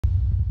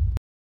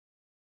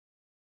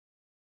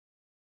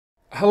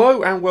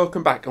Hello and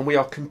welcome back, and we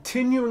are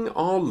continuing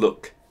our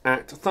look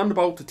at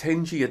Thunderbolt to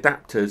 10G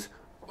adapters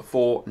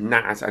for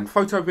NAS. And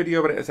photo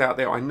video editors out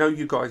there, I know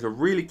you guys are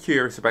really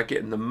curious about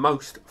getting the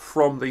most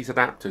from these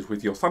adapters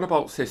with your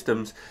Thunderbolt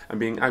systems and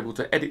being able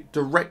to edit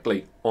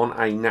directly on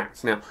a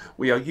NAS. Now,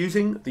 we are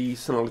using the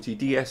Synology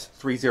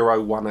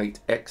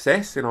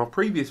DS3018xs. In our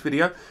previous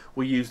video,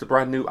 we used the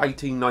brand new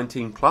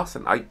 1819 Plus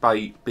and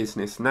 8-bay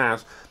business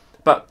NAS,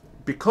 but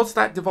because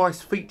that device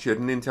featured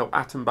an Intel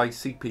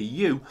Atom-based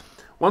CPU,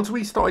 once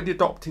we started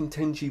adopting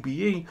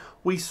 10GBE,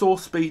 we saw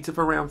speeds of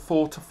around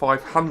 400 to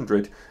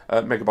 500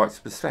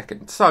 megabytes per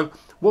second. So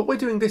what we're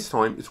doing this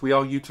time is we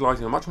are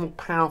utilising a much more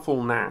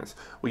powerful NAS.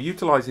 We're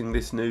utilising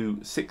this new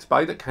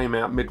 6-bay that came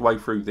out midway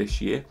through this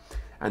year,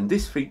 and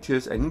this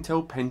features an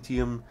Intel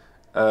Pentium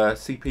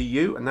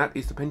CPU, and that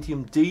is the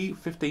Pentium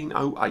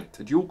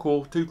D1508, a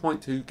dual-core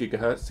 2.2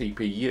 gigahertz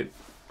CPU.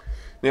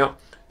 Now,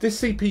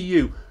 this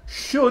CPU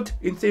should,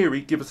 in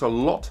theory, give us a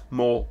lot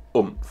more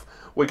oomph.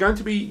 We're going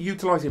to be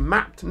utilising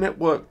mapped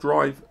network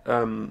drive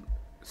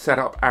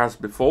setup as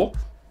before.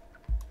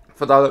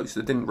 For those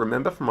that didn't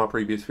remember from our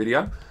previous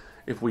video,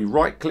 if we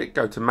right click,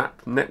 go to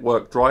mapped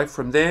network drive,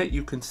 from there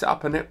you can set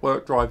up a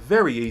network drive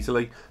very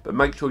easily, but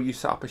make sure you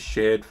set up a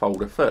shared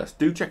folder first.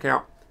 Do check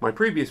out my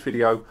previous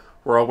video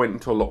where I went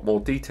into a lot more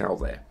detail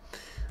there.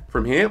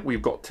 From here,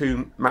 we've got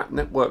two mapped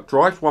network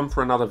drives, one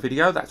for another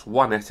video, that's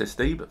one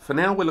SSD, but for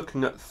now we're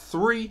looking at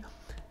three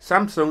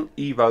Samsung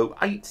Evo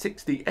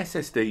 860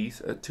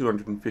 SSDs at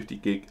 250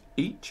 gig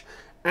each,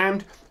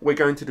 and we're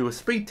going to do a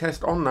speed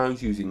test on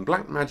those using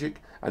Blackmagic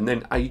and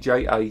then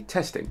AJA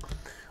testing.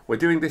 We're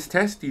doing this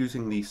test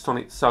using the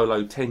Sonnet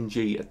Solo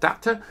 10G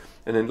adapter,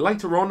 and then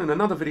later on in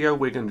another video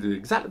we're going to do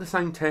exactly the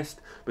same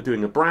test but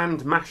doing a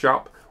brand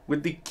mashup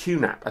with the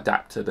QNAP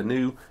adapter, the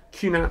new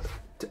QNAP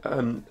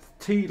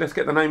let's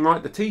get the name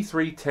right, the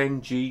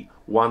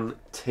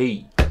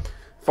T310G1T.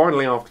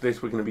 Finally, after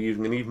this, we're going to be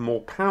using an even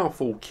more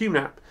powerful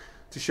QNAP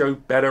to show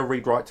better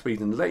read-write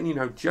speeds and letting you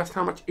know just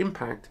how much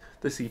impact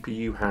the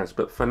CPU has.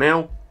 But for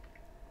now,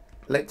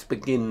 let's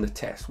begin the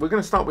test. We're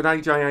going to start with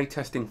AJA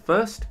testing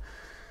first.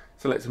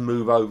 So let's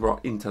move over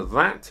into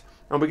that.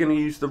 And we're going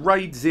to use the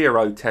RAID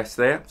 0 test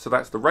there. So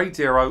that's the RAID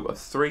 0 of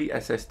 3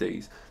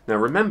 SSDs. Now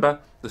remember,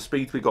 the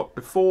speeds we got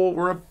before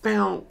were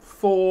about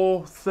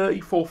 430,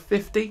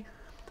 450.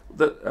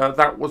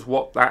 That was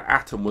what that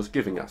Atom was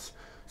giving us.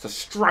 So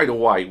straight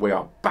away we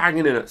are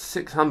banging in at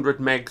 600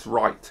 megs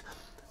right,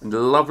 and a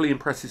lovely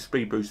impressive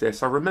speed boost there.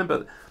 So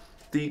remember,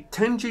 the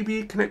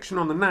 10GBE connection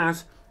on the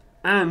NAS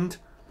and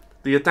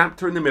the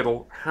adapter in the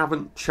middle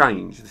haven't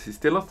changed. This is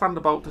still a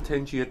Thunderbolt to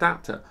 10G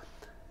adapter,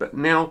 but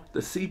now the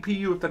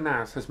CPU of the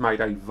NAS has made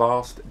a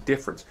vast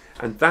difference,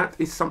 and that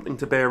is something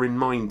to bear in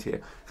mind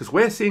here, because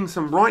we're seeing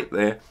some right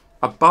there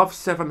above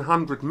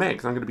 700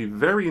 megs. I'm going to be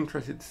very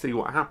interested to see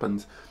what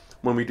happens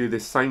when we do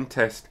this same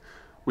test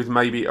with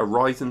maybe a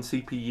Ryzen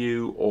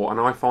CPU or an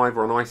i5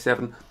 or an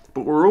i7,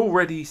 but we're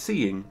already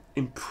seeing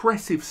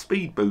impressive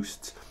speed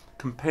boosts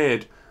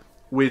compared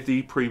with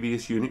the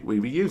previous unit we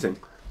were using.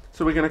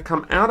 So we're going to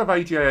come out of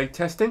AJA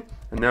testing,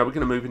 and now we're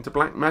going to move into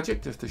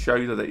Blackmagic just to show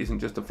you that it isn't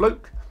just a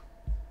fluke.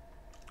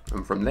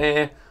 And from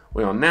there,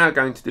 we are now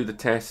going to do the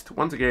test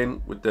once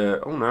again with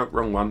the, oh no,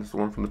 wrong one, it's the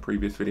one from the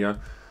previous video,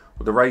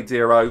 with the RAID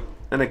 0.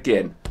 And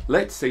again,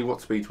 let's see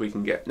what speeds we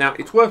can get. Now,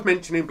 it's worth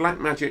mentioning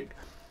Blackmagic,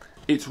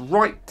 its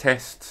write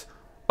tests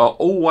are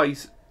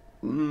always,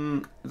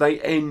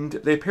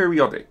 they're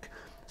periodic.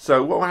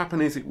 So what will happen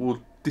is it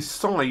will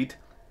decide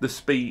the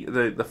speed,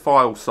 the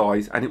file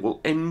size, and it will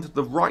end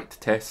the write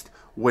test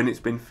when it's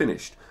been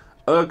finished.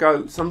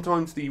 Ergo,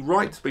 sometimes the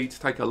write speeds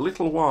take a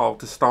little while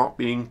to start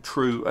being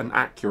true and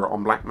accurate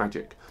on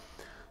Blackmagic.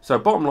 So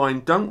bottom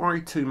line, don't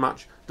worry too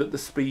much that the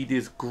speed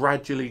is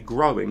gradually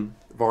growing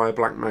via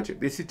Blackmagic.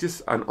 This is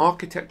just an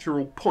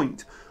architectural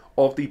point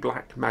of the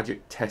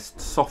Blackmagic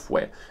test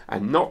software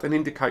and not an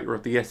indicator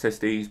of the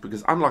SSDs,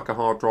 because unlike a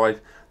hard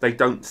drive, they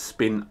don't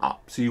spin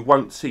up, so you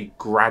won't see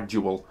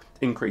gradual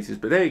increases.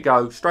 But there you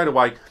go, straight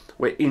away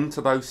we're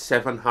into those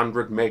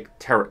 700 meg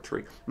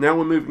territory. Now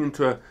we're moving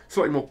into a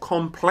slightly more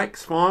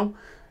complex file.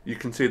 You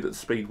can see that the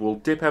speed will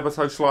dip ever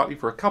so slightly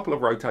for a couple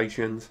of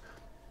rotations,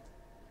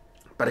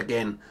 but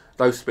again,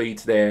 those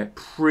speeds there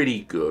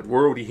pretty good.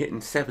 We're already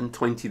hitting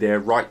 720 there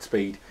write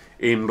speed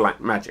in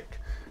Blackmagic.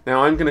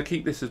 Now I'm going to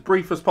keep this as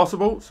brief as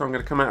possible, so I'm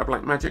going to come out of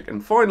Blackmagic,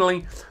 and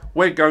finally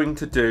we're going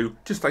to do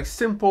just a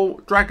simple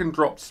drag and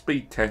drop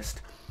speed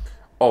test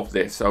of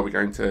this. So we're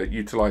going to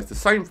utilise the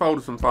same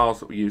folders and files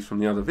that we used from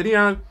the other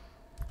video,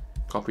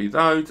 copy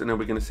those, and then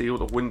we're going to see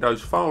what the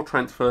Windows file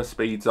transfer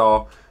speeds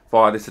are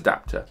via this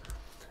adapter.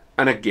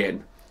 And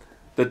again,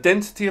 the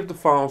density of the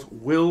files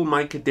will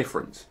make a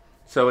difference.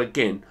 So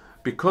again,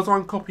 because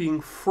I'm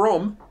copying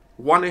from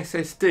one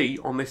SSD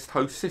on this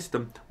host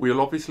system, we'll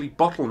obviously be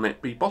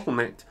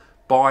bottlenecked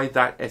by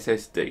that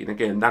SSD. And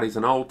again, that is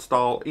an old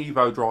style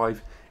Evo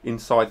drive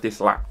inside this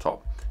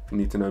laptop. If you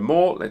need to know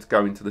more, let's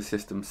go into the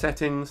system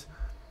settings,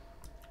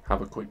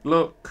 have a quick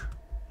look.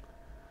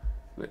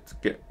 Let's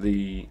get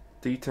the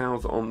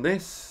details on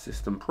this,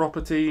 system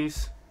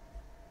properties.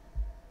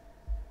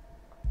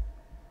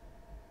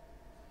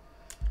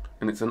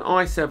 and it's an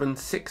i7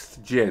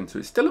 6th gen, so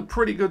it's still a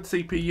pretty good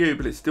CPU,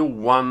 but it's still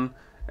one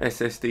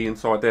SSD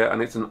inside there,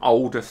 and it's an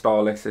older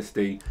style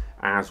SSD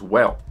as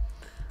well.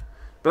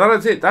 But that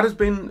is it. That has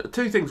been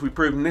two things we've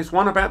proven in this.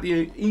 One about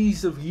the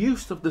ease of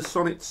use of the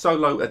Sonnet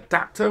Solo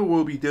adapter.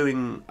 We'll be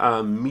doing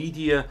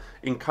media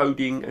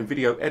encoding and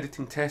video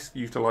editing tests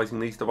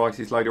utilizing these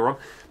devices later on.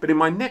 But in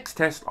my next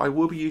test, I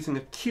will be using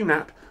a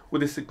QNAP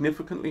with a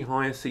significantly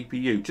higher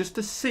CPU, just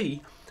to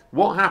see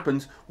what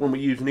happens when we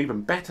use an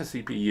even better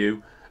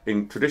CPU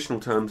in traditional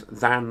terms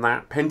than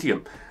that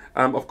Pentium.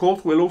 Of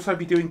course, we'll also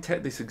be doing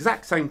this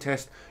exact same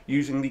test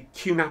using the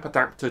QNAP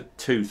adapter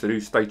too, so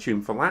do stay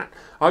tuned for that.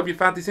 I hope you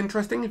found this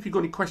interesting. If you've got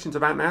any questions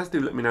about NAS, do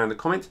let me know in the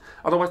comments.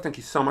 Otherwise, thank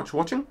you so much for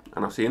watching,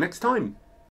 and I'll see you next time.